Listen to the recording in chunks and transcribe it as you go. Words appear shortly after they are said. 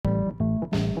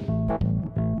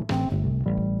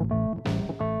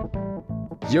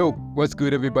Yo, what's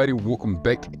good, everybody? Welcome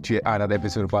back to another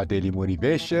episode of our Daily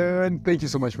Motivation. Thank you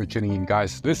so much for tuning in,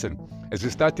 guys. Listen, as we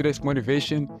start today's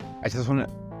motivation, I just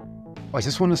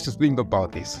want us to think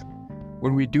about this.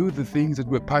 When we do the things that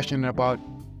we're passionate about,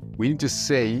 we need to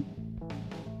say,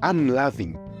 I love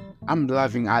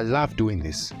doing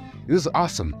this. This is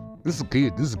awesome. This is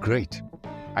good. This is great.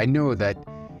 I know that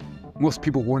most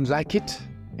people won't like it,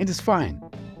 and it's fine.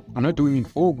 I'm not doing it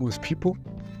for most people.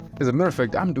 As a matter of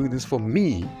fact, I'm doing this for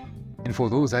me and for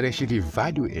those that actually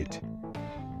value it.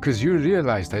 Because you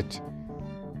realize that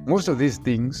most of these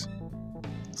things,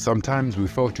 sometimes we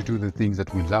fail to do the things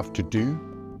that we love to do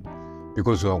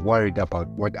because we're worried about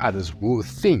what others will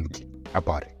think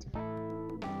about it.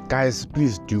 Guys,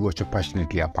 please do what you're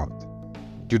passionately about.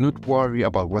 Do not worry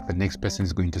about what the next person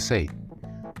is going to say.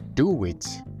 Do it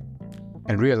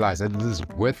and realize that this is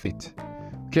worth it.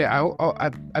 Okay,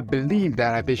 I believe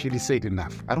that I've actually said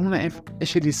enough. I don't want to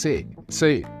actually say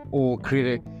or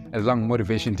create a long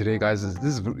motivation today, guys.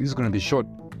 This is going to be short.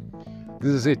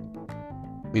 This is it.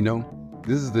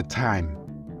 This is the time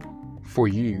for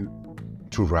you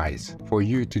to rise, for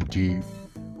you to do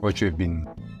what you've been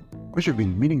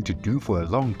meaning to do for a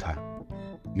long time.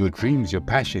 Your dreams, your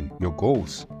passion, your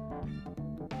goals.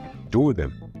 Do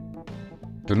them.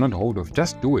 Do not hold off.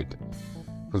 Just do it.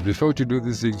 Because we fail to do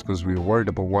these things because we're worried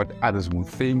about what others will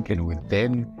think, and we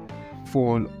then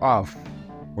fall off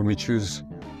when we choose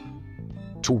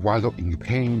to wallow in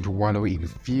pain, to wallow in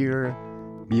fear,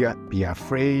 be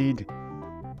afraid.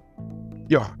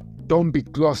 Don't be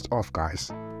closed off, guys.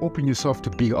 Open yourself to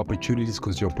big opportunities,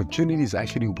 because your opportunity is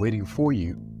actually waiting for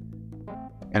you.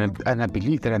 And I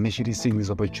believe that I'm actually seeing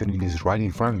these opportunities right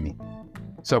in front of me.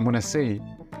 So I'm going to say,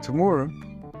 tomorrow,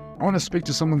 I want to speak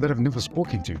to someone that I've never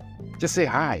spoken to. Just say,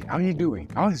 hi, how are you doing?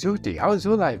 How is your day? How is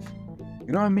your life?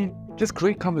 You know what I mean? Just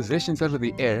create conversations out of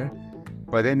the air,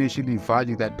 but then actually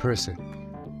value that person.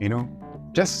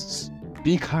 Just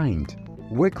be kind.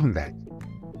 Work on that.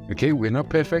 Okay, we're not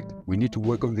perfect. We need to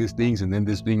work on these things, and then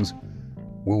these things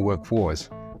will work for us.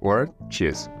 Or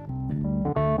cheers.